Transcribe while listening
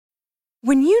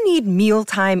When you need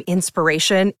mealtime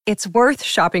inspiration, it's worth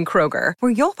shopping Kroger,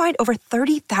 where you'll find over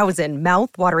 30,000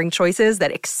 mouth-watering choices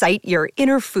that excite your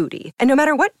inner foodie. And no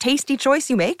matter what tasty choice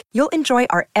you make, you'll enjoy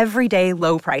our everyday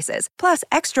low prices, plus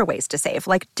extra ways to save,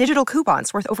 like digital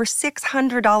coupons worth over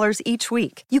 $600 each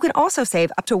week. You can also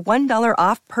save up to $1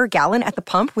 off per gallon at the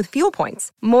pump with fuel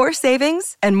points. More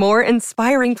savings and more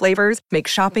inspiring flavors make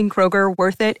shopping Kroger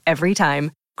worth it every time.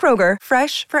 Kroger,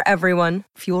 fresh for everyone.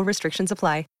 Fuel restrictions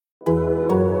apply.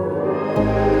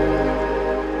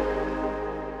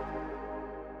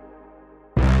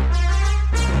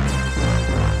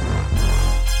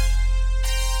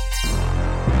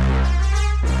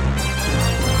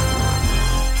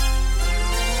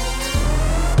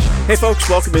 Hey folks,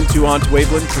 welcome into On to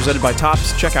Waveland, presented by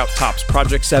Topps. Check out Topps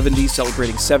Project 70,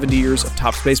 celebrating 70 years of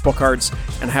Topps baseball cards.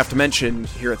 And I have to mention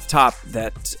here at the top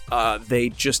that they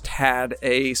just had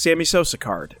a Sammy Sosa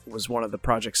card. It was one of the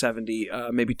Project 70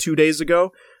 maybe 2 days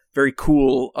ago. Very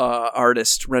cool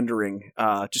artist rendering.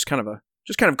 Just kind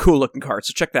of cool looking card.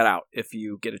 So check that out if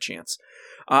you get a chance.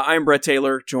 I'm Brett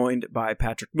Taylor, joined by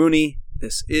Patrick Mooney.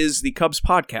 This is the Cubs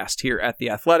podcast here at The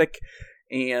Athletic.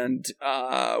 And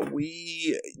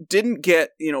we didn't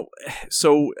get,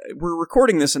 so we're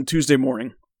recording this on Tuesday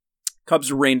morning.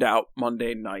 Cubs rained out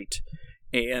Monday night.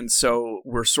 And so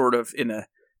we're sort of in a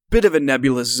bit of a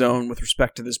nebulous zone with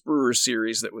respect to this Brewers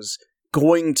series that was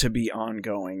going to be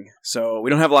ongoing. So we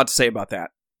don't have a lot to say about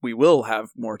that. We will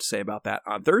have more to say about that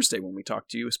on Thursday when we talk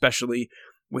to you, especially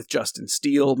with Justin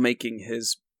Steele making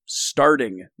his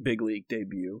starting big league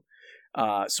debut.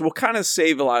 So we'll kind of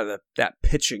save a lot of that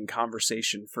pitching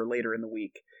conversation for later in the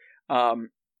week.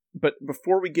 But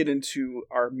before we get into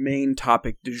our main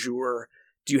topic du jour,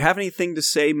 do you have anything to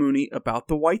say, Mooney, about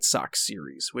the White Sox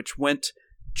series, which went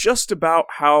just about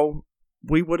how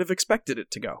we would have expected it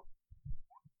to go?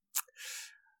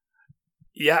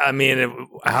 Yeah, I mean,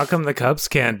 how come the Cubs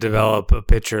can't develop a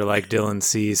pitcher like Dylan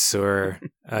Cease or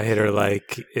a hitter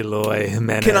like Eloy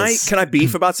Jimenez? Can I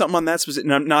beef about something on that?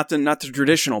 Not the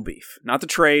traditional beef, not the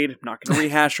trade. I'm not going to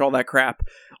rehash all that crap.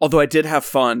 Although I did have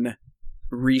fun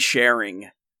resharing.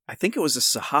 I think it was a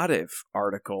Sahadev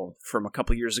article from a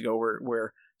couple years ago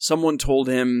where someone told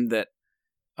him that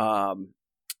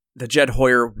the Jed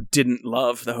Hoyer didn't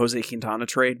love the Jose Quintana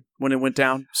trade when it went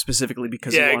down, specifically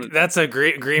because he wanted... that's a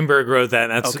Greenberg wrote that,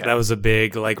 and that was a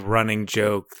big running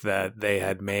joke that they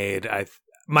had made.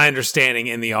 My understanding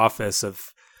in the office of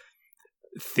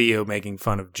Theo making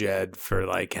fun of Jed for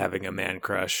having a man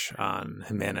crush on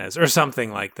Jimenez or something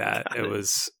like that. It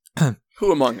was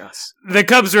who among us? The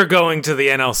Cubs were going to the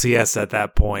NLCS at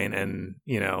that point, and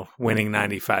winning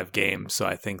 95 games. So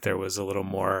I think there was a little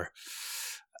more.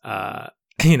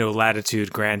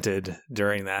 Latitude granted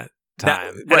during that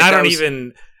time. I don't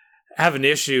even have an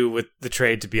issue with the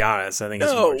trade, to be honest. I think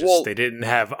it's more just they didn't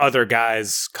have other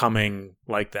guys coming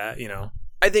like that,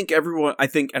 I think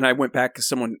and I went back to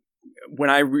someone,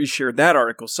 when I reshared that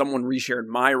article, someone reshared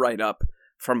my write-up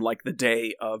from the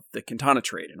day of the Quintana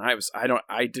trade. And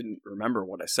I didn't remember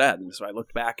what I said. And so I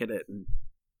looked back at it, and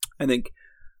I think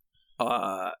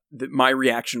my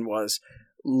reaction was,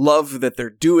 love that they're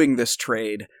doing this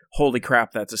trade. Holy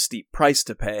crap, that's a steep price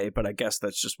to pay, but I guess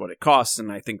that's just what it costs,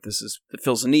 and I think it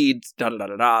fills a need,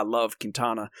 love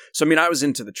Quintana. So, I was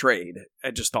into the trade.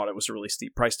 I just thought it was a really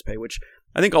steep price to pay, which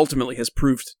I think ultimately has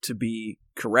proved to be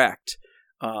correct,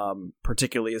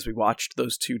 particularly as we watched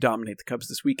those two dominate the Cubs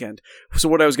this weekend. So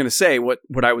what I was going to say, what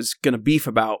I was going to beef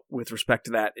about with respect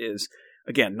to that is,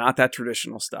 again, not that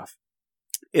traditional stuff.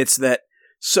 It's that,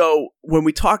 so when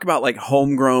we talk about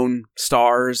homegrown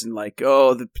stars and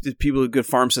the people with good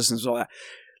farm systems and all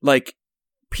that,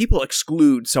 people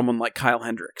exclude someone like Kyle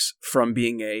Hendricks from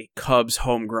being a Cubs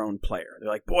homegrown player. They're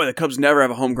like, boy, the Cubs never have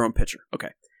a homegrown pitcher.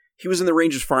 Okay. He was in the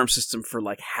Rangers farm system for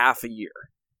half a year,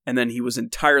 and then he was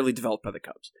entirely developed by the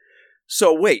Cubs.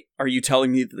 So wait, are you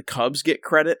telling me that the Cubs get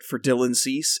credit for Dylan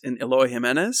Cease and Eloy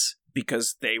Jimenez?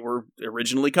 Because they were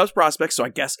originally Cubs prospects, so I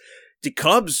guess the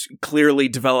Cubs clearly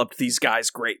developed these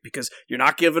guys great, because you're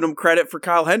not giving them credit for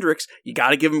Kyle Hendricks. You got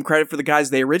to give them credit for the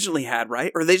guys they originally had,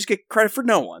 right? Or they just get credit for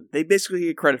no one. They basically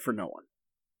get credit for no one.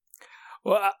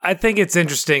 Well, I think it's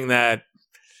interesting that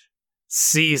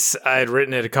Cease, I had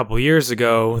written it a couple years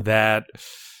ago that,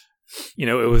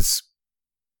 it was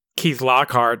Keith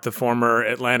Lockhart, the former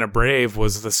Atlanta Brave,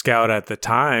 was the scout at the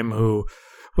time who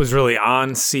was really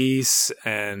on Cease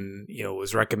and,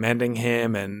 was recommending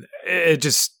him. And it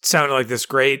just sounded like this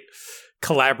great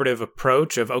collaborative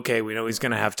approach of, okay, we know he's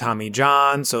going to have Tommy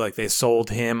John. So they sold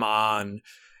him on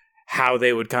how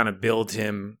they would kind of build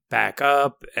him back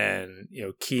up. And,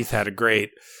 Keith had a great,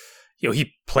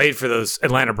 he played for those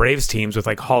Atlanta Braves teams with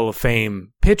like Hall of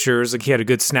Fame pitchers. Like he had a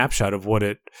good snapshot of what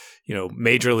it,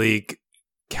 major league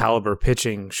caliber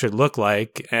pitching should look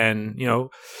like. And,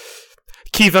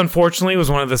 Keith, unfortunately, was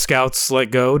one of the scouts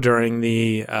let go during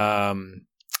the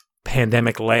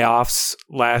pandemic layoffs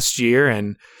last year.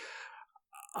 And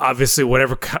obviously,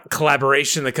 whatever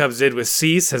collaboration the Cubs did with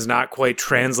Cease has not quite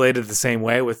translated the same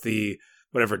way with the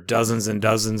whatever dozens and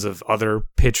dozens of other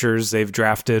pitchers they've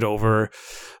drafted over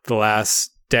the last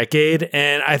decade.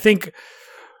 And I think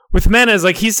with Jimenez,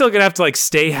 like he's still going to have to like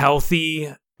stay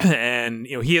healthy. And,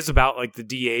 he is about like the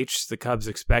DH the Cubs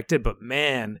expected, but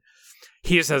man,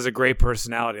 he just has a great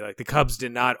personality. Like the Cubs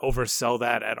did not oversell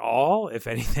that at all. If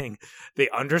anything, they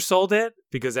undersold it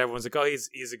because everyone's like, oh,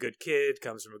 he's a good kid,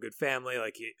 comes from a good family.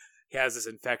 Like he has this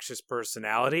infectious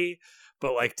personality,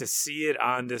 but like to see it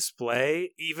on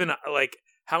display, even like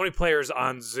how many players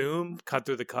on Zoom cut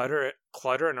through the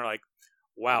clutter and are like,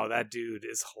 wow, that dude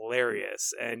is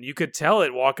hilarious. And you could tell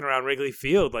it walking around Wrigley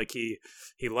Field. Like he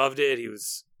loved it.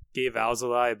 Gave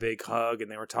Alzolay a big hug,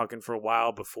 and they were talking for a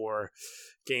while before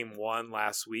Game 1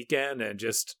 last weekend. And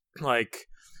just like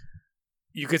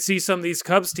you could see some of these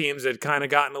Cubs teams had kind of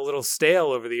gotten a little stale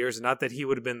over the years. Not that he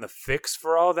would have been the fix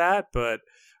for all that, but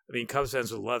I mean, Cubs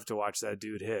fans would love to watch that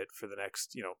dude hit for the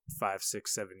next 5,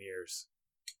 6, 7 years.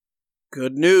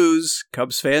 Good news,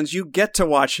 Cubs fans, you get to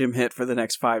watch him hit for the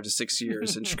next 5 to 6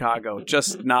 years in Chicago,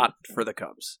 just not for the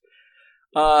Cubs.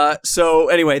 So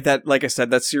anyway, that, like I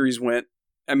said, that series went.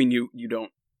 I mean, you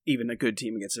don't, even a good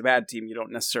team against a bad team, you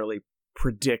don't necessarily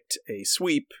predict a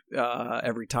sweep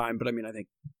every time, but I mean, I think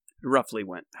it roughly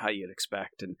went how you'd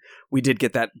expect. And we did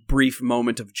get that brief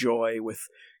moment of joy with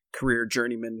career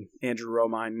journeyman Andrew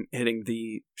Romine hitting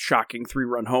the shocking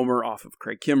 3-run homer off of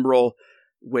Craig Kimbrell,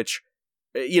 which,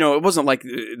 it wasn't like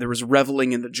there was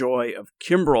reveling in the joy of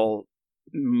Kimbrell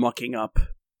mucking up.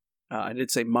 I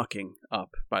did say mucking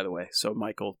up, by the way. So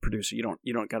Michael, producer, you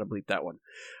don't got to bleep that one.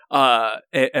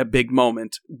 A big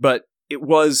moment, but it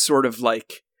was sort of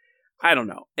like, I don't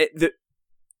know.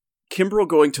 Kimbrell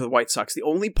going to the White Sox, the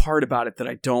only part about it that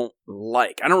I don't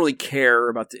like, I don't really care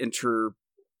about the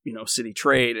city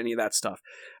trade, any of that stuff.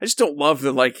 I just don't love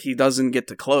that, like, he doesn't get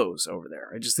to close over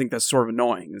there. I just think that's sort of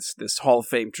annoying. It's this Hall of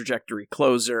Fame trajectory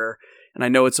closer, and I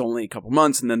know it's only a couple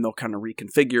months, and then they'll kind of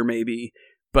reconfigure maybe,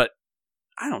 but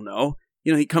I don't know.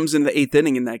 He comes in the 8th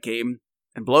inning in that game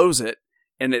and blows it,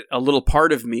 and a little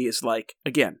part of me is like,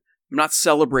 again, I'm not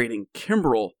celebrating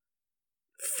Kimbrell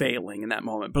failing in that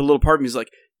moment, but a little part of me is like,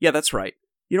 yeah, that's right.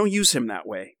 You don't use him that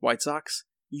way, White Sox.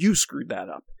 You screwed that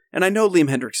up. And I know Liam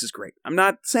Hendricks is great. I'm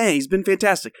not saying he's been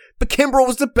fantastic, but Kimbrell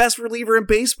was the best reliever in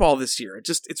baseball this year.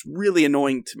 It's really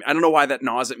annoying to me. I don't know why that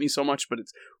gnaws at me so much, but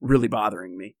it's really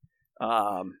bothering me.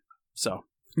 So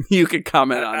you could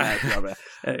comment on that.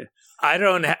 Hey. I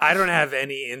don't have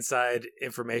any inside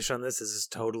information on this. This is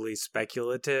totally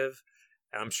speculative.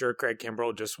 I'm sure Craig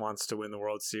Kimbrell just wants to win the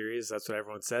World Series. That's what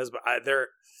everyone says. But I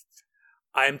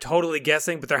am totally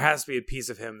guessing, but there has to be a piece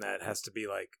of him that has to be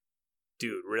like,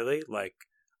 dude, really? Like,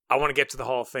 I want to get to the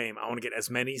Hall of Fame. I want to get as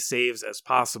many saves as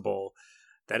possible.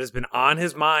 That has been on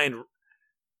his mind. I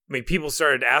mean, people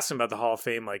started asking about the Hall of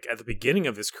Fame like at the beginning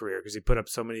of his career because he put up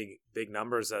so many big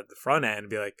numbers at the front end and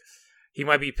be like, he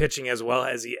might be pitching as well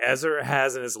as he ever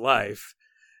has in his life.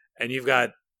 And you've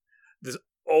got this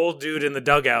old dude in the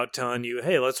dugout telling you,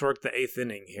 hey, let's work the 8th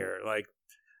inning here. Like,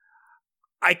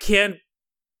 I can't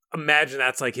imagine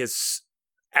that's like his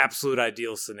absolute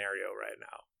ideal scenario right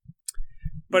now.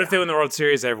 But if they win the World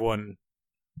Series, everyone's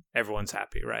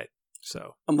happy, right?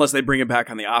 So unless they bring him back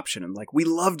on the option and like, we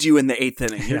loved you in the 8th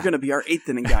inning. You're going to be our 8th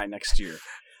inning guy next year.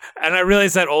 And I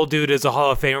realize that old dude is a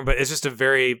Hall of Famer, but it was just a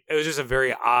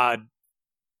very odd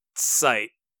sight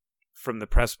from the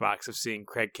press box of seeing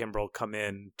Craig Kimbrell come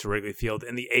in to Wrigley Field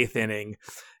in the 8th inning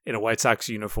in a White Sox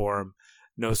uniform.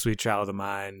 No Sweet Child of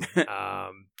Mine.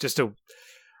 Just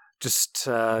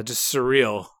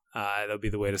surreal. That'll be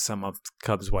the way to sum up the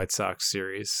Cubs White Sox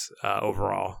series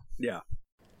overall. Yeah.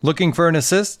 Looking for an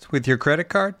assist with your credit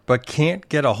card, but can't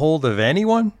get a hold of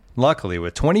anyone? Luckily,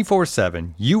 with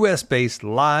 24/7 U.S.-based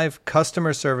live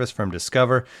customer service from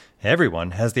Discover, everyone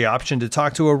has the option to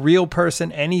talk to a real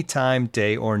person anytime,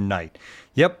 day or night.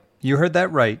 Yep, you heard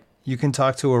that right. You can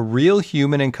talk to a real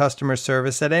human in customer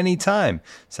service at any time.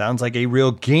 Sounds like a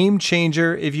real game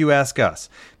changer if you ask us.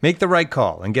 Make the right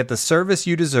call and get the service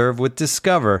you deserve with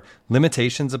Discover.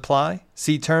 Limitations apply.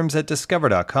 See terms at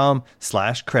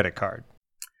discover.com/creditcard.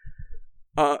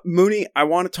 Mooney, I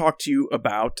want to talk to you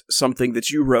about something that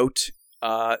you wrote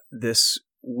you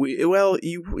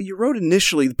wrote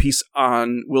initially the piece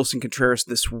on Wilson Contreras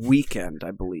this weekend,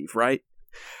 I believe, right?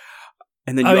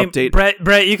 and then you update.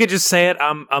 Brett, you could just say it.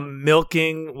 I'm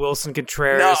milking Wilson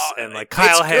Contreras and like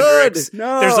Kyle Hendricks. Good.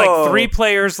 No. There's like 3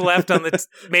 players left on the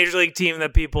major league team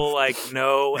that people like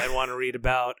know and want to read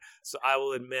about. So I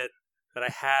will admit that I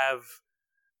have,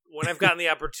 when I've gotten the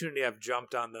opportunity, I've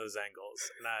jumped on those angles,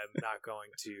 and I'm not going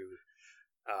to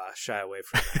shy away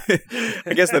from that.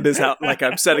 I guess that is how, like,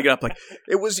 I'm setting it up. Like,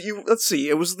 it was you. Let's see.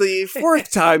 It was the 4th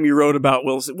time you wrote about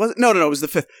Wilson. No. It was the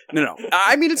 5th. No.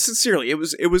 I mean it sincerely. It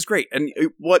was great. And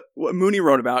what Mooney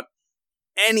wrote about,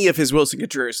 any of his Wilson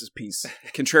Contreras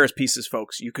pieces,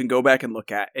 folks, you can go back and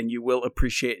look at, and you will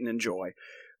appreciate and enjoy.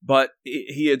 But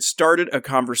he had started a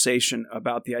conversation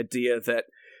about the idea that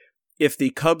if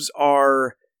the Cubs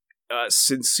are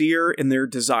sincere in their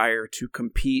desire to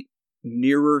compete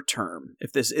nearer term,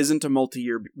 if this isn't a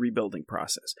multi-year rebuilding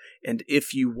process, and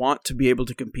if you want to be able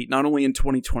to compete not only in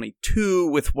 2022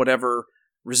 with whatever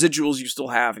residuals you still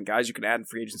have and guys you can add in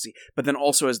free agency, but then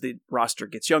also as the roster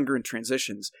gets younger and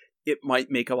transitions, it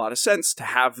might make a lot of sense to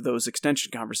have those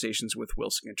extension conversations with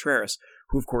Wilson Contreras,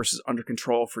 who of course is under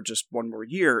control for just one more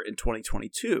year in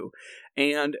 2022.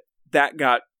 And that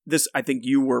got this, I think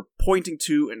you were pointing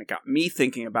to, and it got me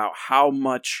thinking about how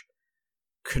much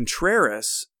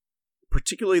Contreras,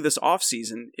 particularly this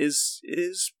offseason,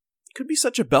 could be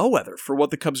such a bellwether for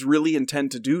what the Cubs really intend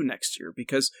to do next year,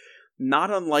 because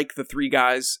not unlike the 3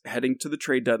 guys heading to the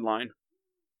trade deadline,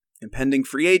 impending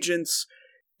free agents,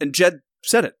 and Jed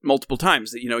said it multiple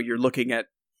times that, you're looking at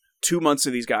 2 months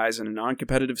of these guys in a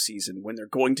non-competitive season when they're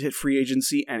going to hit free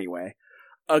agency anyway,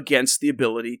 against the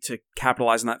ability to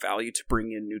capitalize on that value to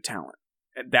bring in new talent.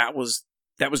 And that was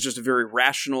just a very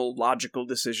rational, logical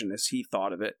decision as he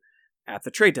thought of it at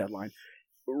the trade deadline.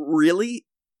 Really,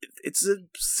 it's a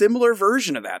similar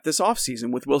version of that this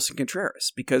offseason with Wilson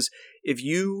Contreras, because if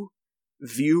you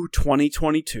view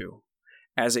 2022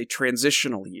 as a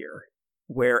transitional year,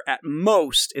 where at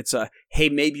most it's hey,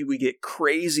 maybe we get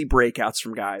crazy breakouts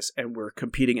from guys and we're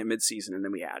competing at midseason and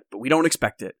then we add, but we don't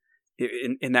expect it.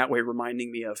 In that way,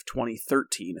 reminding me of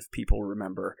 2013, if people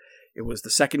remember. It was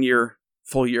the second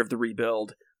full year of the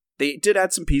rebuild. They did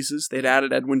add some pieces. They'd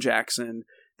added Edwin Jackson.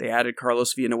 They added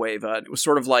Carlos Villanueva. It was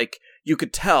sort of like you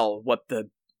could tell what the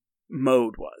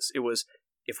mode was. It was,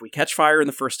 if we catch fire in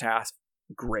the first half,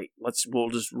 great. We'll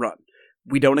just run.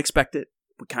 We don't expect it.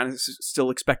 We kind of still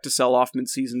expect to sell off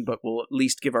midseason, but we'll at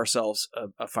least give ourselves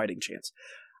a fighting chance.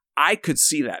 I could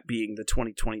see that being the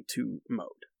 2022 mode.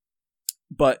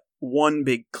 But one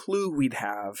big clue we'd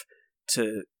have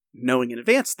to knowing in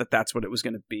advance that that's what it was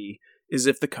going to be is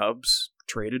if the Cubs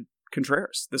traded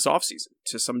Contreras this offseason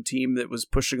to some team that was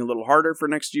pushing a little harder for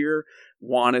next year,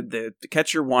 wanted the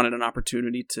catcher, wanted an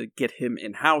opportunity to get him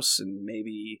in-house and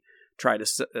maybe try to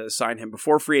sign him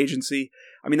before free agency.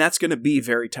 I mean, that's going to be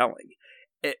very telling.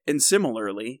 And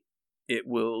similarly, it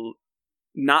will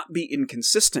not be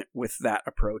inconsistent with that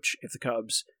approach if the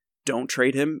Cubs don't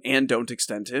trade him and don't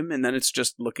extend him, and then it's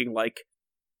just looking like,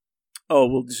 oh,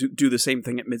 we'll do the same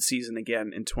thing at midseason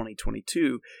again in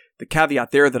 2022. The caveat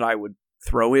there that I would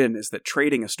throw in is that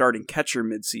trading a starting catcher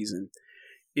midseason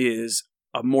is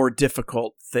a more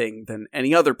difficult thing than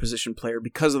any other position player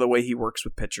because of the way he works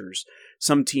with pitchers.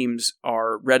 Some teams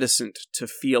are reticent to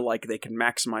feel like they can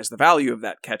maximize the value of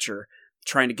that catcher,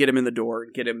 trying to get him in the door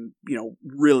and get him,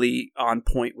 really on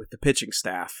point with the pitching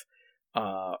staff.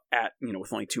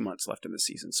 With only 2 months left in the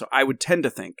season. So I would tend to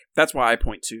think, that's why I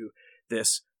point to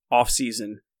this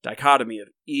off-season dichotomy of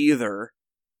either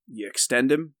you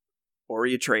extend him or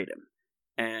you trade him.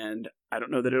 And I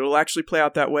don't know that it'll actually play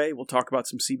out that way. We'll talk about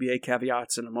some CBA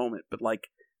caveats in a moment, but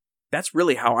that's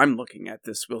really how I'm looking at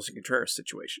this Wilson Contreras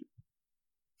situation.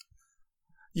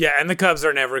 Yeah, and the Cubs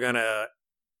are never going to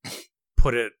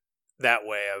put it that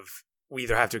way of we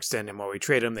either have to extend him or we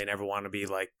trade him. They never want to be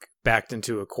backed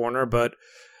into a corner. But,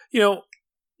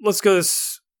 let's go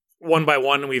this one by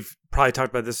one. We've probably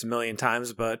talked about this a million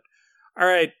times, but all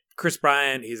right, Chris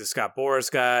Bryant, he's a Scott Boras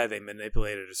guy. They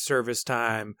manipulated his service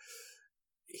time.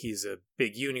 He's a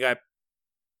big union guy.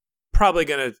 Probably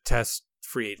going to test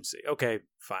free agency. Okay,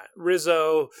 fine.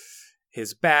 Rizzo,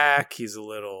 his back, he's a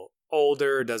little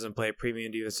older, doesn't play a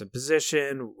premium defensive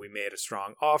position. We made a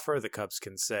strong offer. The Cubs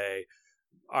can say,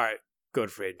 all right, go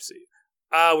to free agency.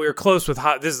 We were close with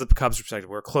this is the Cubs' perspective.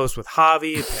 We were close with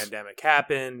Javi. The pandemic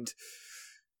happened.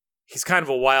 He's kind of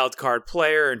a wild card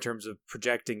player in terms of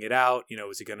projecting it out.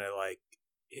 Is he going to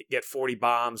get 40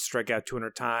 bombs, strike out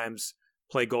 200 times,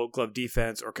 play Gold Glove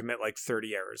defense, or commit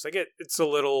 30 errors? It's a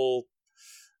little.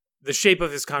 The shape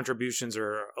of his contributions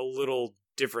are a little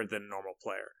different than a normal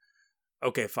player.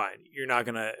 Okay, fine. You're not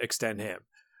going to extend him.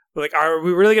 But are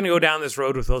we really going to go down this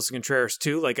road with Wilson Contreras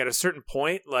too? At a certain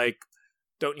point,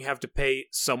 don't you have to pay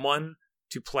someone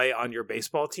to play on your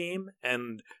baseball team,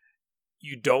 and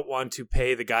you don't want to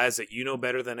pay the guys that you know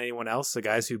better than anyone else, the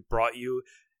guys who brought you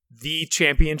the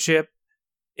championship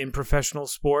in professional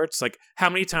sports. Like, how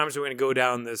many times are we going to go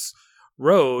down this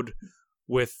road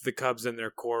with the Cubs and their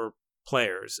core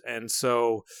players? And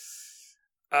so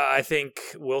I think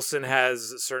Wilson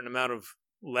has a certain amount of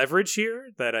leverage here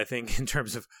that I think in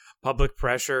terms of public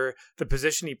pressure, the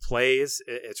position he plays,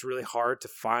 it's really hard to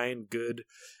find good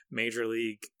major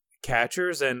league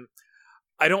catchers. And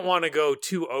I don't want to go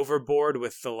too overboard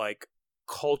with the like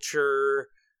culture,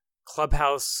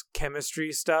 clubhouse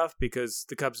chemistry stuff, because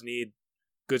the Cubs need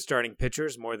good starting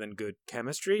pitchers more than good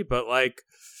chemistry. But like,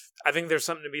 I think there's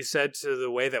something to be said to the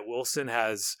way that Wilson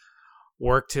has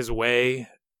worked his way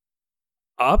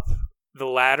up the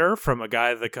ladder from a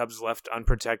guy the Cubs left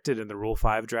unprotected in the Rule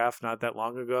 5 draft not that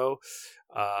long ago.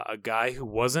 A guy who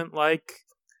wasn't like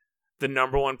the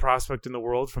number one prospect in the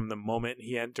world from the moment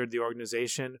he entered the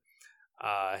organization.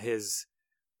 His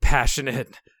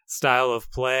passionate style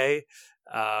of play,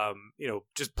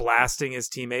 just blasting his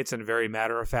teammates in a very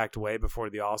matter-of-fact way before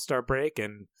the All-Star break.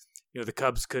 And, the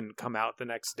Cubs couldn't come out the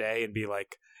next day and be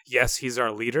like, yes, he's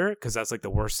our leader, because that's like the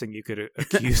worst thing you could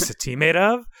accuse a teammate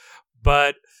of.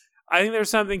 But I think there's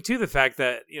something to the fact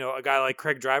that, a guy like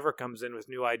Craig Driver comes in with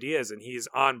new ideas and he's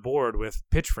on board with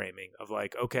pitch framing of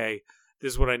like, okay,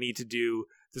 this is what I need to do.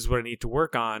 This is what I need to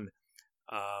work on.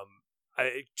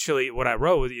 What I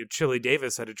wrote was Chili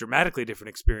Davis had a dramatically different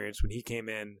experience when he came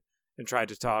in and tried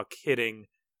to talk hitting.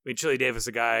 I mean, Chili Davis,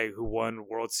 a guy who won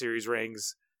World Series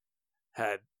rings,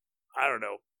 had, I don't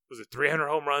know, was it 300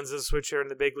 home runs as a switch hitter in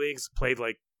the big leagues, played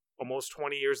like almost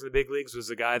 20 years in the big leagues, was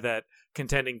a guy that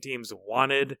contending teams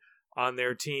wanted on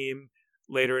their team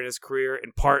later in his career,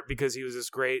 in part because he was this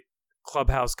great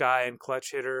clubhouse guy and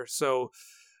clutch hitter. So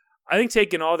I think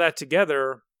taking all that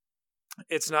together,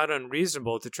 it's not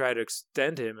unreasonable to try to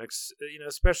extend him,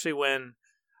 especially when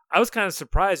I was kind of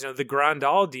surprised, the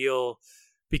Grandal deal,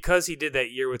 because he did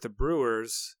that year with the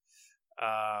Brewers,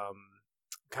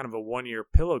 kind of a 1-year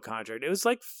pillow contract. It was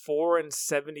like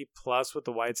 $470 plus with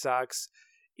the White Sox.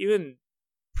 Even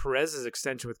Perez's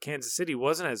extension with Kansas City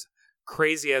wasn't as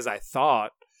crazy as I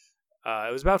thought.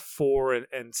 It was about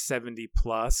 $470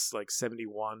 plus, like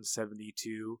 71,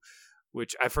 72,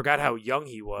 which I forgot how young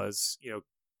he was,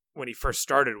 when he first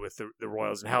started with the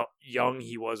Royals, and how young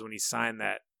he was when he signed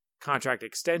that contract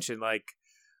extension. Like,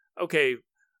 okay,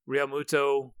 Real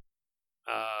Muto,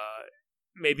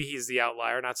 maybe he's the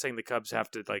outlier. Not saying the Cubs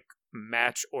have to like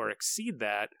match or exceed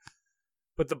that,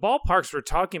 but the ballparks we're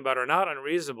talking about are not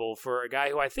unreasonable for a guy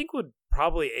who I think would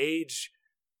probably age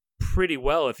pretty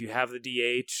well if you have the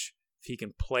DH, if he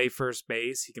can play first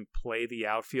base, he can play the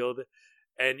outfield,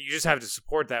 and you just have to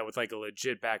support that with like a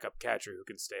legit backup catcher who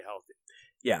can stay healthy.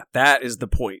 Yeah, that is the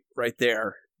point right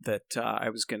there that I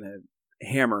was going to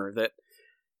hammer, that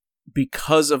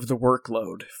because of the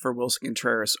workload for Wilson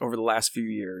Contreras over the last few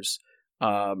years,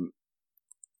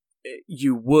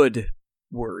 you would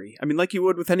worry. I mean, like you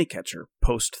would with any catcher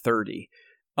post 30,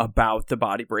 about the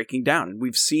body breaking down. And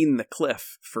we've seen the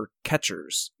cliff for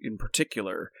catchers in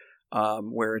particular,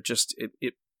 where it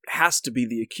has to be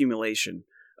the accumulation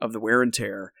of the wear and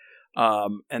tear.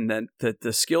 And then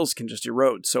the skills can just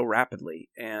erode so rapidly.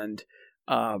 And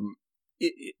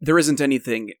there isn't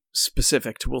anything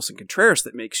specific to Wilson Contreras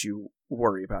that makes you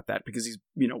worry about that, because he's,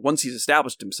 once he's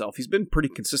established himself, he's been pretty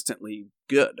consistently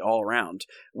good all around,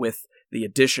 with the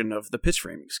addition of the pitch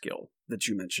framing skill that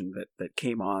you mentioned that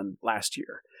came on last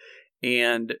year.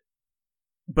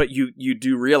 But you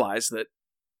do realize that,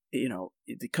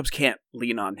 the Cubs can't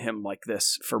lean on him like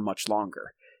this for much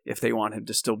longer if they want him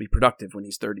to still be productive when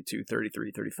he's 32,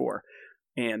 33, 34.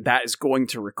 And that is going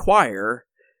to require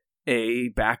a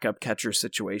backup catcher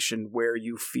situation where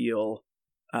you feel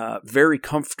very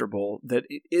comfortable that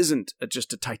it isn't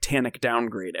just a titanic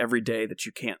downgrade every day that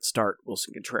you can't start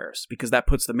Wilson Contreras, because that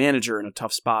puts the manager in a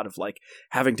tough spot of like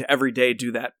having to every day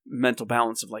do that mental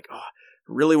balance of like, oh,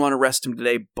 I really want to rest him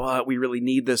today, but we really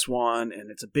need this one,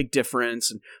 and it's a big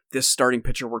difference, and this starting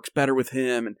pitcher works better with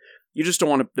him, and you just don't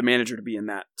want the manager to be in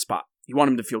that spot. You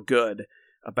want him to feel good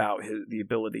about the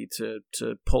ability to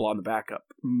pull on the backup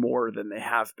more than they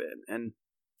have been. And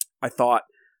I thought,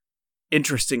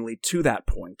 interestingly, to that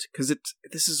point, because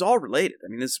this is all related. I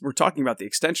mean, we're talking about the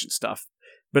extension stuff,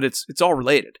 but it's all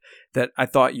related. That I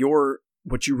thought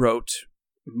what you wrote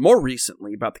more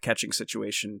recently about the catching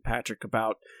situation, Patrick,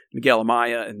 about Miguel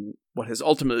Amaya and what has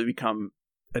ultimately become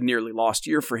a nearly lost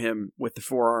year for him with the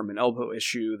forearm and elbow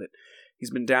issue, that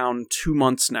he's been down 2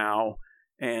 months now.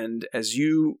 And as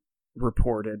you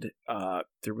reported,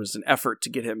 there was an effort to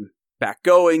get him back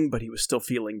going, but he was still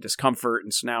feeling discomfort.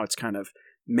 And so now it's kind of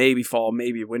maybe fall,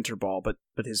 maybe winter ball, but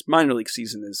his minor league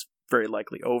season is very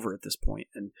likely over at this point.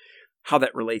 And how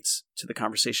that relates to the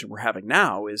conversation we're having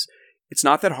now is it's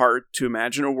not that hard to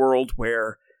imagine a world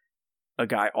where a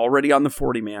guy already on the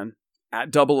 40-man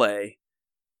at Double-A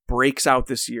breaks out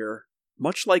this year,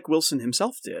 much like Wilson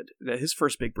himself did. His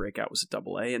first big breakout was at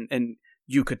Double-A, and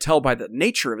you could tell by the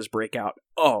nature of his breakout,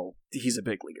 oh, he's a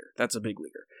big leaguer. That's a big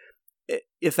leaguer.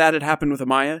 If that had happened with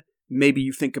Amaya, maybe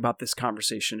you think about this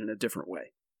conversation in a different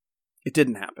way. It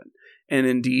didn't happen. And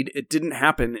indeed, it didn't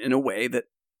happen in a way that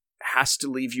has to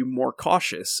leave you more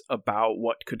cautious about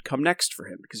what could come next for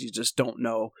him, because you just don't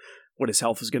know what his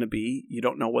health is going to be. You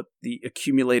don't know what the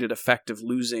accumulated effect of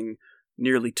losing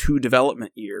nearly 2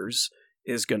 development years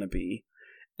is going to be.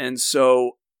 And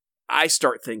so I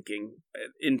start thinking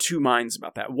in 2 minds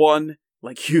about that. One,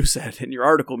 like you said in your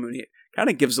article, Mooney, it kind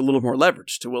of gives a little more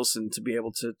leverage to Wilson to be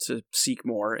able to seek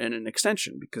more in an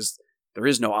extension, because there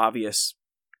is no obvious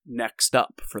next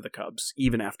up for the Cubs,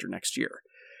 even after next year.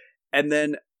 And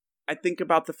then I think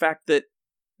about the fact that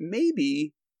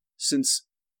maybe since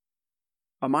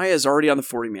Amaya is already on the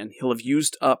 40-man, he'll have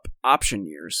used up option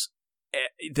years,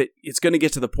 that it's going to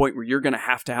get to the point where you're going to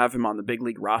have him on the big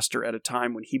league roster at a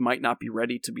time when he might not be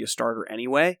ready to be a starter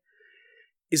anyway.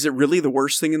 Is it really the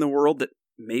worst thing in the world that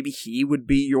maybe he would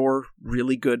be your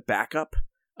really good backup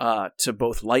to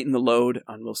both lighten the load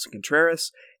on Wilson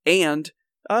Contreras and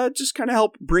just kind of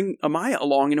help bring Amaya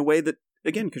along in a way that,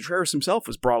 again, Contreras himself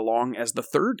was brought along as the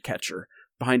third catcher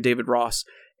behind David Ross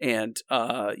and,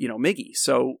 Miggy.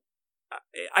 So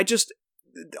I just,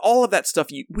 all of that stuff,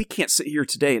 we can't sit here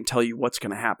today and tell you what's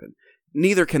going to happen.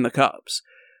 Neither can the Cubs.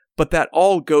 But that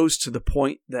all goes to the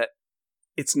point that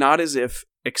it's not as if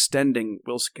extending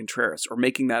Wilson Contreras or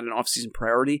making that an offseason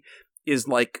priority is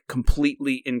like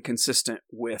completely inconsistent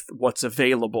with what's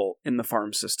available in the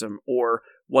farm system, or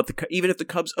even if the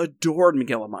Cubs adored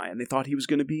Miguel Amaya and they thought he was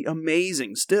going to be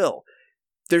amazing still,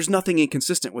 there's nothing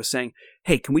inconsistent with saying,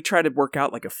 hey, can we try to work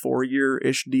out like a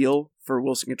 4-year-ish deal for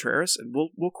Wilson Contreras, and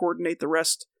we'll coordinate the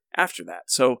rest after that.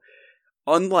 So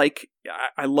unlike,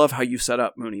 I love how you set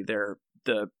up, Mooney, there,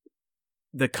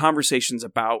 the conversations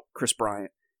about Chris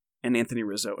Bryant and Anthony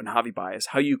Rizzo and Javi Baez,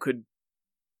 how you could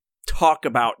talk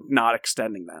about not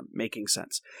extending them, making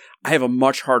sense. I have a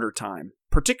much harder time,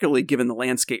 particularly given the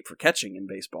landscape for catching in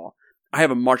baseball, I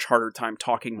have a much harder time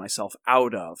talking myself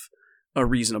out of a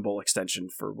reasonable extension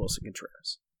for Wilson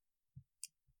Contreras.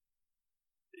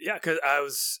 Yeah,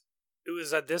 because it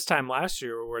was at this time last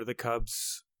year where the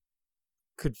Cubs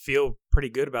could feel pretty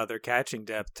good about their catching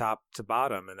depth top to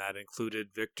bottom, and that included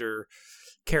Victor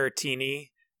Caratini,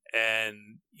 and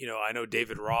I know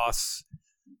David Ross.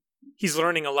 He's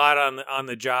learning a lot on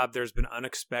the job. There's been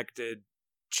unexpected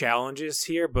challenges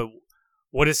here, but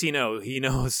what does he know? He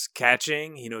knows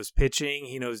catching, he knows pitching,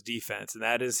 he knows defense, and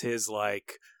that is his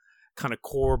kind of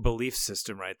core belief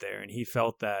system right there. And he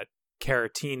felt that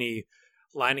Caratini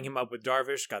lining him up with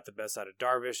Darvish got the best out of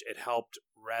Darvish. It helped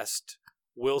rest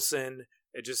Wilson.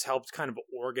 It just helped kind of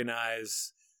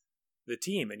organize the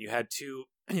team. And you had 2,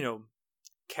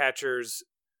 catchers,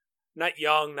 not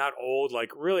young, not old,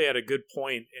 really at a good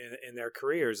point in their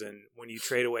careers. And when you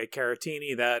trade away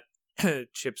Caratini, that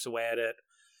chips away at it.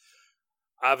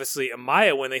 Obviously,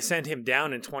 Amaya, when they sent him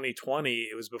down in 2020,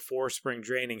 it was before spring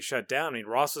training shut down. I mean,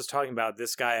 Ross was talking about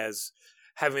this guy as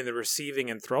having the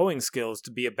receiving and throwing skills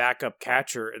to be a backup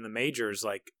catcher in the majors,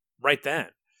 right then.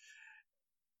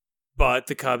 But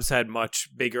the Cubs had much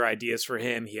bigger ideas for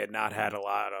him. He had not had a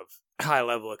lot of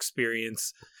high-level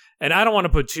experience. And I don't want to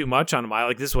put too much on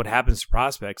Amaya. This is what happens to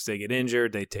prospects. They get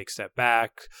injured. They take a step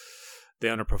back. They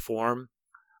underperform.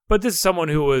 But this is someone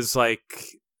who was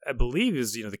I believe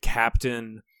is the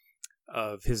captain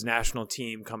of his national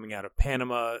team coming out of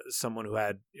Panama, someone who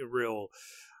had real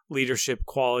leadership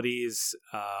qualities.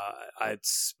 I'd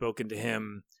spoken to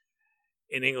him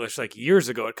in English years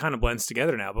ago. It kind of blends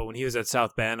together now, but when he was at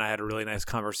South Bend, I had a really nice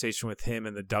conversation with him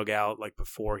in the dugout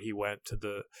before he went to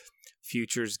the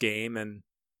Futures game, and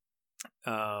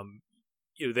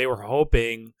they were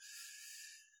hoping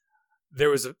there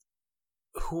was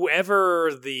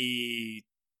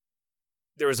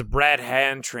there was a Brad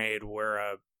Hand trade where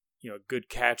a good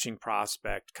catching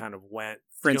prospect kind of went.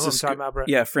 Francisco, you know what I'm talking about, Brett?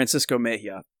 Yeah, Francisco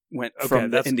Mejia went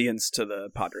from the Indians to the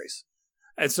Padres.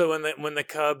 And so when the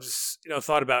Cubs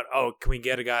thought about, can we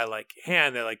get a guy like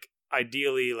Hand? They're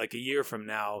ideally a year from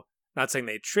now. Not saying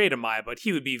they trade Amaya, but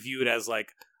he would be viewed as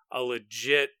a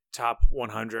legit top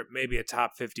 100, maybe a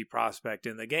top 50 prospect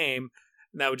in the game,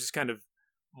 and that would just kind of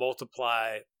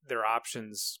multiply their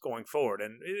options going forward.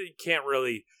 And you can't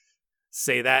really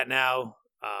say that now.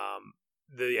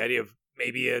 The idea of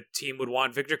maybe a team would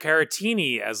want Victor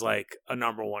Caratini as like a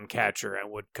number one catcher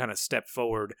and would kind of step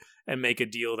forward and make a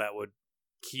deal that would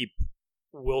keep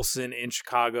Wilson in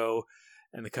Chicago,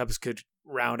 and the Cubs could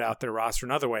round out their roster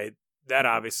another way. That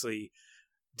obviously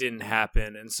didn't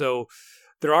happen. And so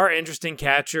there are interesting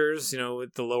catchers,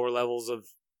 at the lower levels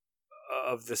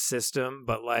of the system,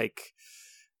 but like,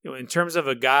 in terms of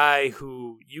a guy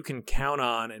who you can count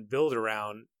on and build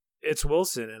around, it's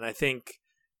Wilson. And I think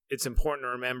it's important to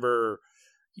remember,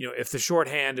 if the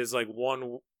shorthand is like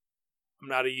one,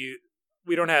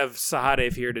 we don't have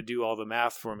Sahadev here to do all the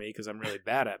math for me because I'm really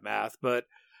bad at math, but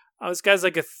this guy's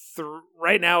like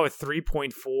right now a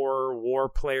 3.4 WAR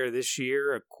player this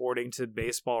year, according to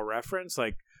Baseball Reference.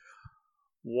 Like,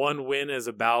 one win is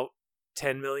about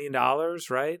 $10 million,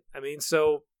 right? I mean,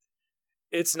 so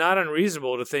it's not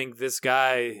unreasonable to think this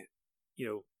guy,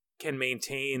 can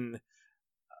maintain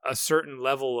a certain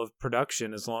level of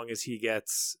production as long as he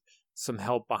gets some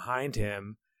help behind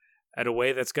him at a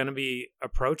way that's going to be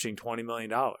approaching $20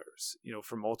 million,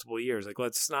 for multiple years. Like,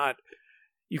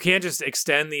 you can't just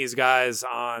extend these guys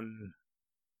on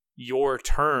your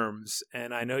terms.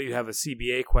 And I know you have a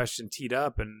CBA question teed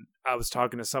up, and I was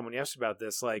talking to someone yesterday about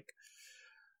this. Like,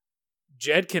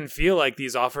 Jed can feel like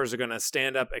these offers are going to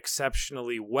stand up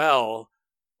exceptionally well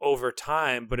over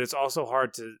time, but it's also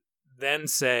hard to then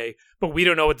say, but we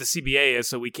don't know what the CBA is,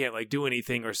 so we can't like do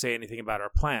anything or say anything about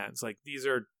our plans. Like,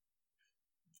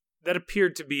 that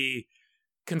appeared to be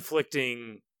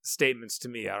conflicting statements to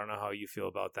me. I don't know how you feel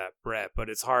about that, Brett, but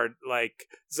it's hard. Like,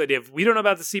 this idea of, we don't know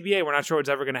about the CBA, we're not sure what's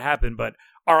ever going to happen, but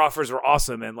our offers were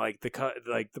awesome, and like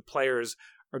the players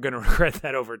are going to regret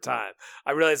that over time.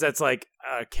 I realize that's like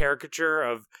a caricature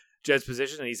of Jed's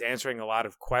position, and he's answering a lot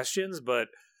of questions, but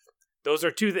those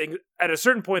are two things. At a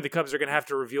certain point, the Cubs are going to have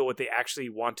to reveal what they actually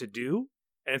want to do,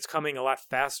 and it's coming a lot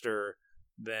faster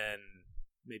than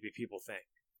maybe people think.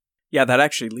 Yeah, that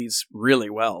actually leads really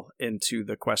well into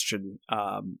the question,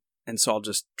 and so I'll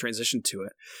just transition to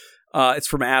it. It's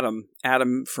from Adam.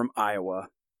 Adam from Iowa.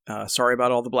 Sorry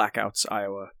about all the blackouts,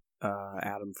 Iowa.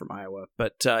 Adam from Iowa.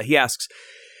 But he asks,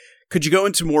 could you go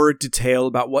into more detail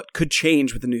about what could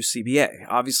change with the new CBA?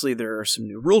 Obviously, there are some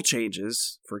new rule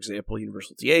changes, for example,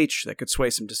 universal DH, that could sway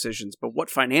some decisions, but what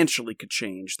financially could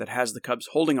change that has the Cubs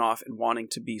holding off and wanting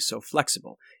to be so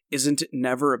flexible? Isn't it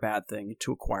never a bad thing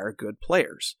to acquire good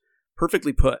players?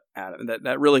 Perfectly put, Adam.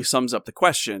 That really sums up the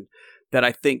question that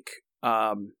I think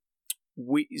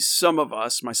some of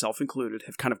us, myself included,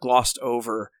 have kind of glossed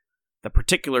over the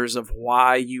particulars of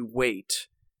why you wait,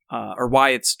 or why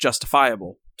it's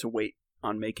justifiable to wait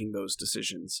on making those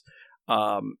decisions.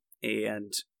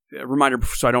 And a reminder,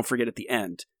 so I don't forget at the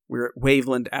end, we're at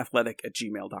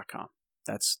wavelandathletic@gmail.com.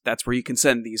 That's where you can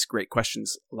send these great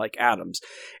questions like Adam's.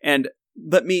 And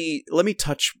let me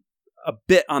touch a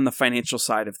bit on the financial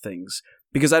side of things,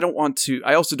 because I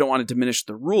also don't want to diminish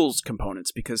the rules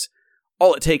components, because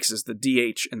all it takes is the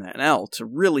DH and the NL to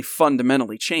really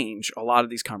fundamentally change a lot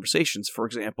of these conversations. For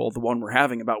example, the one we're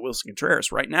having about Wilson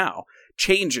Contreras right now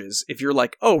changes if you're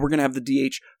like, oh, we're going to have the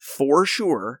DH for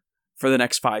sure for the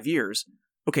next 5 years.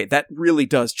 Okay, that really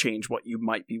does change what you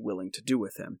might be willing to do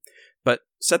with him. But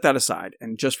set that aside,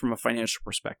 and just from a financial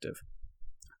perspective,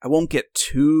 I won't get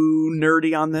too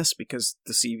nerdy on this because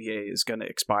the CBA is going to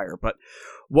expire, but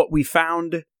what we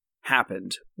found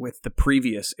happened with the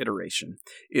previous iteration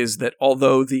is that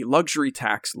although the luxury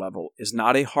tax level is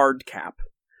not a hard cap,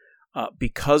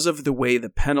 because of the way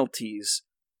the penalties,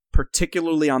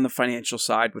 particularly on the financial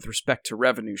side with respect to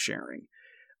revenue sharing,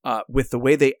 with the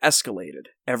way they escalated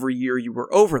every year you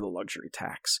were over the luxury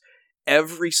tax,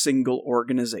 every single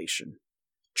organization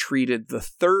treated the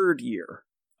third year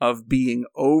of being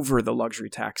over the luxury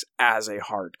tax as a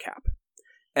hard cap.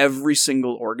 Every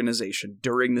single organization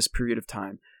during this period of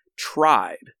time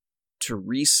tried to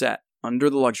reset under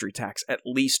the luxury tax at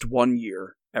least 1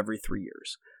 year every 3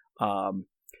 years.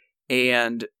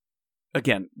 And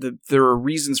again, there are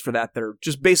reasons for that that are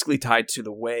just basically tied to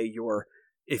the way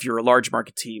if you're a large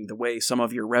market team, the way some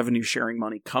of your revenue sharing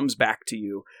money comes back to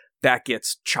you, that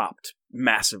gets chopped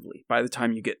massively by the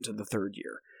time you get into the third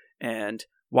year. And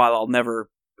while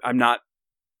I'm not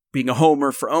being a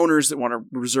homer for owners that want to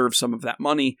reserve some of that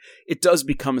money, it does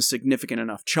become a significant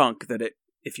enough chunk that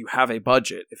if you have a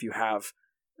budget, if you have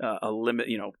a limit,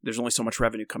 there's only so much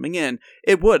revenue coming in,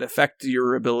 it would affect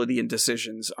your ability and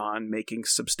decisions on making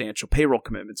substantial payroll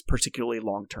commitments, particularly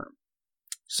long term.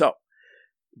 So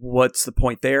what's the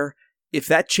point there? If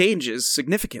that changes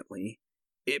significantly,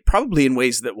 it probably in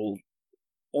ways that will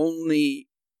only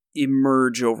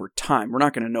emerge over time. We're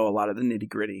not going to know a lot of the nitty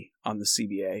gritty on the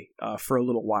CBA for a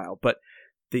little while, but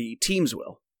the teams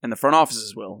will. and the front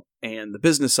offices will, and the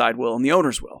business side will, and the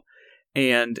owners will.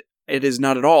 And it is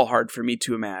not at all hard for me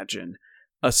to imagine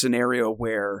a scenario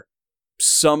where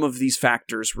some of these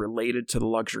factors related to the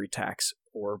luxury tax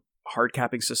or hard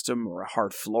capping system or a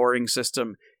hard flooring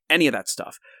system, any of that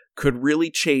stuff, could really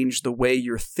change the way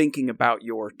you're thinking about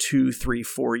your 2, 3,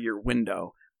 4-year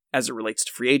window as it relates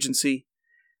to free agency,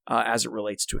 as it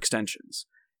relates to extensions.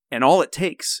 And all it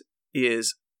takes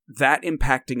is that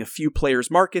impacting a few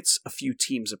players' markets, a few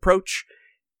teams' approach,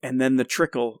 and then the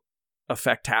trickle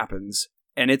effect happens.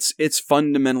 And it's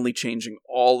fundamentally changing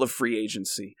all of free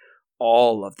agency,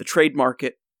 all of the trade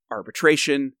market,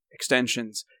 arbitration,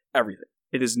 extensions, everything.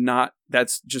 It is not,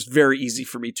 that's just very easy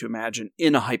for me to imagine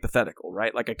in a hypothetical,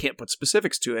 right? Like I can't put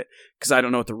specifics to it because I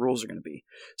don't know what the rules are going to be.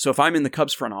 So if I'm in the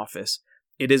Cubs front office,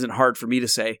 it isn't hard for me to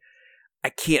say, I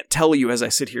can't tell you as I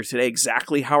sit here today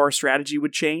exactly how our strategy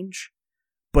would change,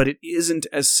 but it isn't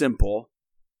as simple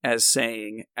as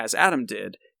saying, as Adam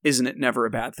did, isn't it never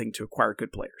a bad thing to acquire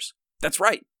good players? That's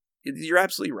right. You're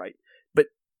absolutely right. But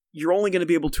you're only going to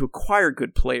be able to acquire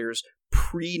good players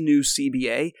pre-new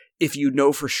CBA if you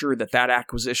know for sure that that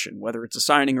acquisition, whether it's a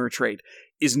signing or a trade,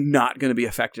 is not going to be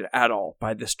affected at all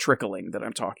by this trickling that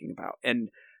I'm talking about. And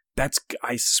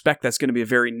I suspect that's going to be a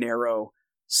very narrow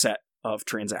set of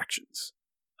transactions.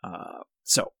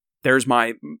 So there's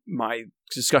my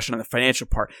discussion on the financial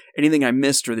part. Anything I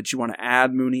missed or that you want to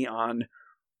add, Mooney, on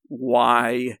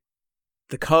why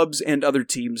the Cubs and other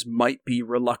teams might be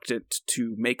reluctant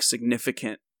to make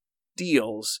significant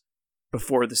deals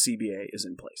before the CBA is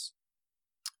in place?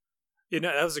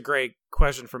 That was a great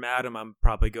question from Adam. I'm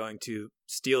probably going to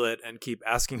steal it and keep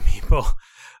asking people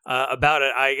about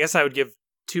it. I guess I would give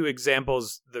 2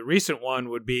 examples. The recent one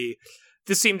would be,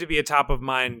 this seemed to be a top of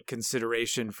mind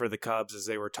consideration for the Cubs as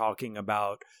they were talking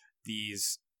about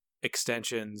these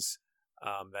extensions,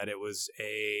 that it was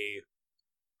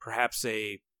perhaps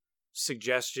a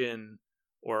suggestion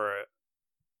or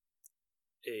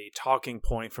a talking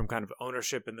point from kind of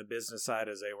ownership in the business side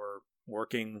as they were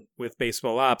working with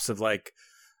baseball ops of like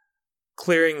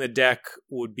clearing the deck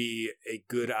would be a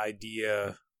good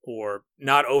idea, or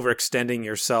not overextending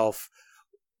yourself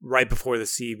right before the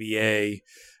CBA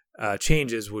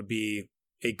changes would be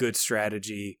a good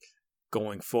strategy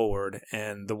going forward.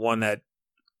 And the one that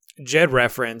Jed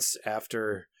referenced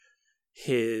after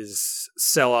his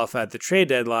sell-off at the trade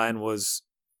deadline was,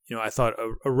 I thought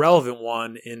a relevant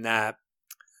one in that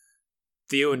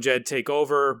Theo and Jed take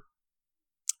over.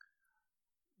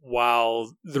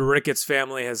 While the Ricketts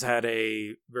family has had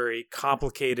a very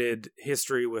complicated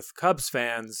history with Cubs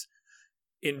fans,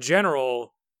 in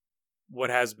general, what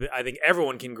has been, I think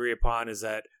everyone can agree upon, is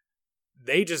that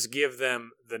they just give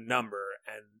them the number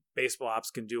and baseball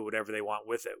ops can do whatever they want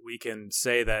with it. We can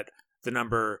say that the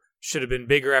number should have been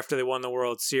bigger after they won the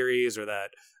World Series, or that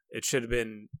it should have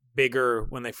been bigger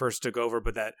when they first took over,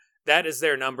 but that is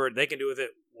their number. They can do with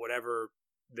it whatever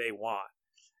they want.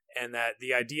 And that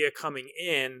the idea coming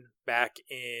in back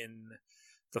in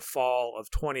the fall of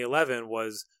 2011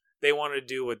 was they wanted to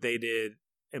do what they did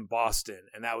in Boston,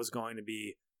 and that was going to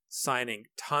be signing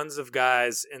tons of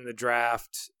guys in the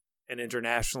draft and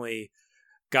internationally,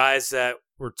 guys that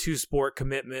were 2-sport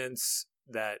commitments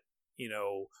that,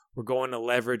 were going to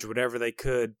leverage whatever they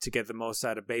could to get the most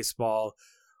out of baseball,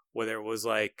 whether it was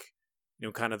like,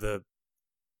 kind of the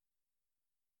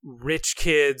rich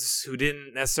kids who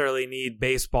didn't necessarily need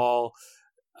baseball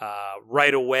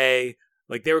right away.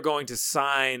 Like they were going to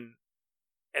sign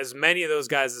as many of those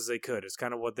guys as they could. It's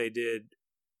kind of what they did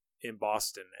in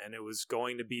Boston. And it was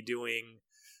going to be doing,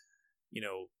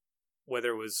 whether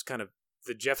it was kind of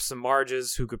the Jeff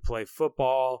Samardzes who could play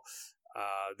football.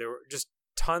 There were just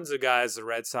tons of guys the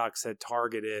Red Sox had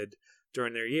targeted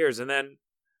during their years. And then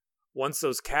once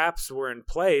those caps were in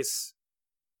place,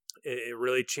 it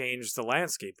really changed the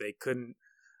landscape. They couldn't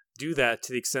do that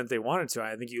to the extent they wanted to.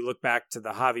 I think you look back to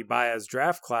the Javi Baez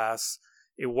draft class,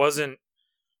 it wasn't,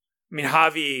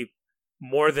 Javi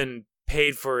more than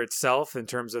paid for itself in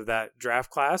terms of that draft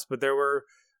class, but there were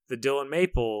the Dylan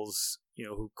Maples,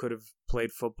 who could have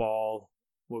played football.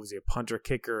 What was he, a punter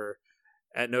kicker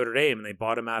at Notre Dame, and they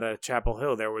bought him out of Chapel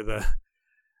Hill. There were the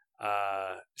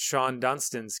Sean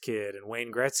Dunstan's kid and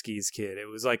Wayne Gretzky's kid. It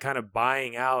was like kind of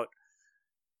buying out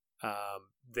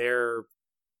their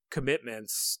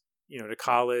commitments, to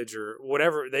college or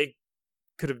whatever. They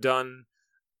could have done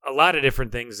a lot of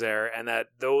different things there, and that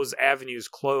those avenues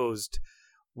closed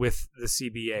with the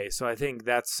CBA. So I think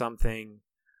that's something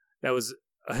that was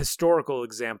a historical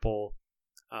example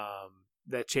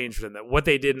that changed for them. That what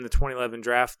they did in the 2011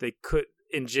 draft, they could,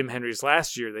 in Jim Henry's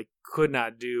last year, they could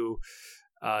not do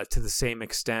to the same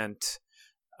extent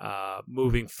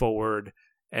moving forward.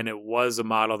 And it was a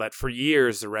model that for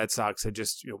years the Red Sox had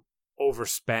just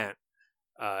overspent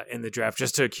in the draft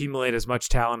just to accumulate as much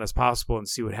talent as possible and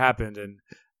see what happened. And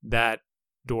that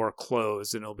door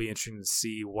closed, and it'll be interesting to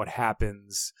see what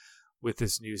happens with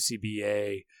this new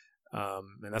CBA.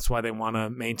 And that's why they want to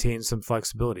maintain some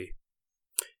flexibility.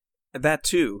 That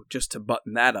too, just to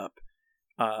button that up,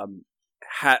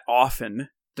 often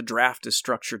the draft is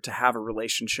structured to have a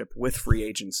relationship with free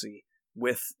agency,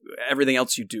 with everything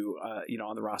else you do,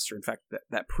 on the roster. In fact,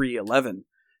 that pre-11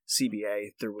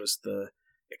 CBA, there was the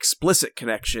explicit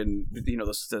connection,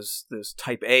 those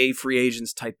type A free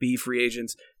agents, type B free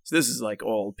agents. So this is like,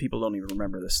 people don't even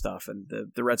remember this stuff. And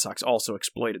the Red Sox also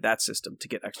exploited that system to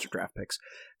get extra draft picks.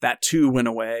 That too went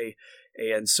away.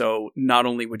 And so not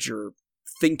only would your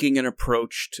thinking and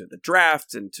approach to the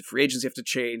draft and to free agency have to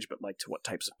change, but like to what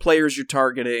types of players you're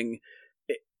targeting.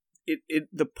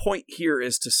 The point here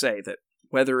is to say that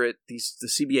whether the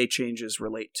CBA changes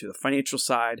relate to the financial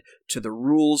side, to the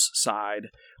rules side,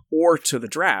 or to the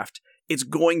draft, it's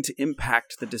going to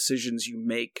impact the decisions you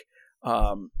make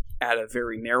at a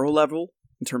very narrow level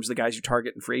in terms of the guys you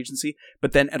target in free agency,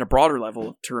 but then at a broader level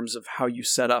in terms of how you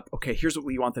set up, okay, here's what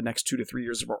we want the next 2 to 3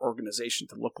 years of our organization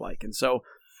to look like. And so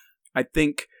I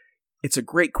think it's a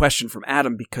great question from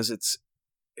Adam because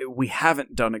we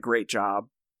haven't done a great job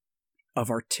of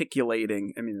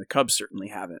articulating. I mean, the Cubs certainly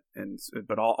haven't,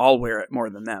 but I'll wear it more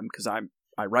than them because I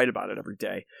write about it every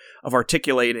day, of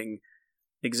articulating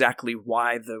exactly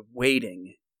why the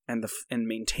waiting and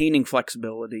maintaining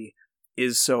flexibility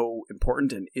is so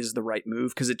important and is the right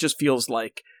move, because it just feels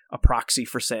like a proxy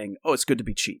for saying, oh, it's good to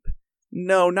be cheap.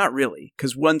 No, not really,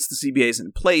 because once the CBA is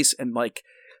in place and like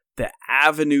the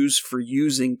avenues for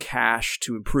using cash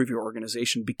to improve your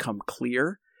organization become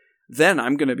clear, then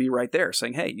I'm going to be right there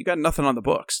saying, hey, you got nothing on the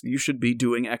books. You should be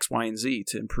doing X, Y, and Z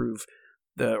to improve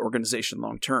the organization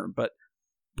long term. But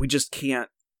we just can't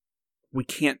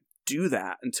do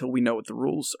that until we know what the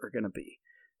rules are going to be.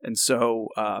 And so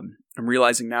I'm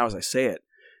realizing now as I say it,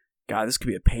 God, this could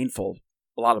be a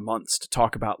lot of months to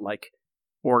talk about like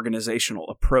organizational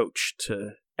approach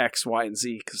to X, Y, and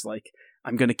Z, because like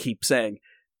I'm going to keep saying,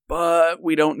 but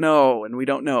we don't know, and we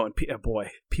don't know. And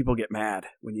boy, people get mad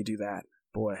when you do that.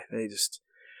 Boy,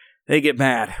 they get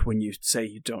mad when you say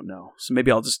you don't know. So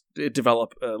maybe I'll just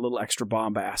develop a little extra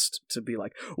bombast to be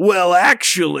like, well,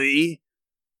 actually,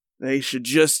 they should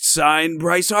just sign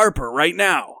Bryce Harper right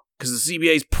now because the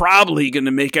CBA is probably going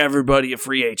to make everybody a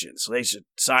free agent. So they should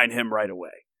sign him right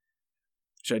away.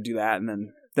 Should I do that?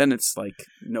 And then it's like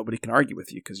nobody can argue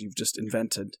with you because you've just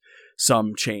invented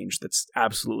some change that's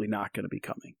absolutely not going to be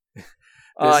coming.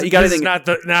 This is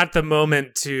not the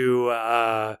moment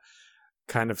to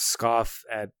kind of scoff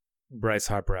at Bryce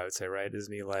Harper, I would say, right?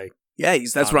 Isn't he like? Yeah,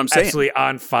 that's what I'm saying. Absolutely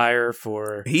on fire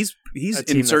for he's a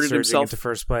team inserted himself into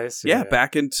first place. Yeah,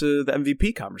 back into the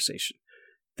MVP conversation.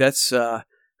 That's talk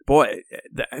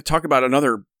about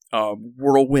another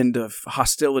whirlwind of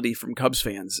hostility from Cubs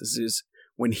fans is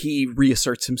when he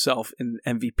reasserts himself in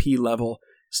MVP level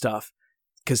stuff,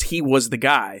 because he was the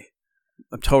guy.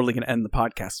 I'm totally going to end the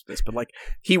podcast with this, but like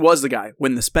he was the guy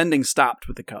when the spending stopped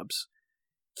with the Cubs.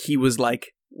 He was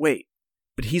like, wait,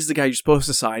 but he's the guy you're supposed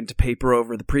to sign to paper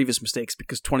over the previous mistakes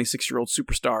because 26-year-old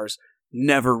superstars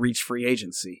never reach free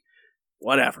agency.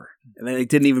 Whatever. And then they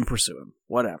didn't even pursue him.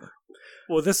 Whatever.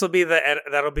 Well, that'll be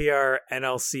our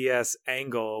NLCS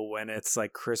angle when it's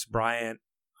like Chris Bryant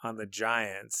on the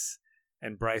Giants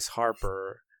and Bryce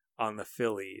Harper on the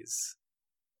Phillies,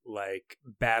 like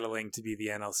battling to be the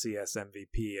NLCS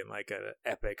MVP in like an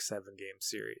epic 7-game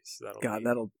series.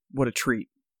 What a treat.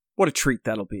 What a treat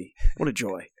that'll be. What a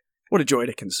joy. What a joy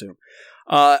to consume.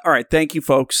 All right. Thank you,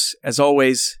 folks. As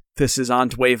always, this is On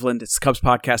to Waveland. It's the Cubs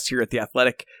podcast here at The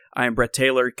Athletic. I am Brett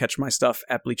Taylor. Catch my stuff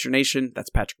at Bleacher Nation. That's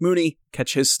Patrick Mooney.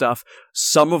 Catch his stuff,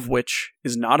 some of which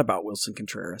is not about Wilson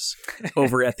Contreras,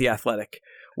 over at The Athletic.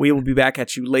 We will be back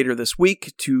at you later this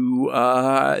week to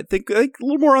I think a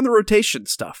little more on the rotation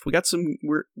stuff.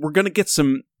 We're going to get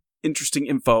some interesting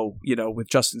info, with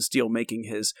Justin Steele making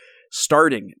his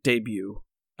starting debut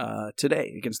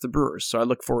today against the Brewers. So I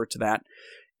look forward to that.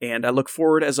 And I look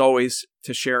forward, as always,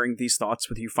 to sharing these thoughts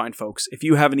with you fine folks. If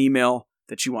you have an email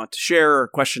that you want to share or a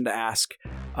question to ask,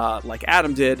 like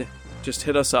Adam did, just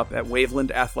hit us up at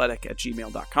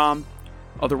wavelandathletic@gmail.com.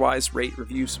 Otherwise, rate,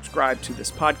 review, subscribe to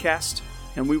this podcast,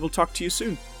 and we will talk to you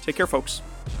soon. Take care, folks.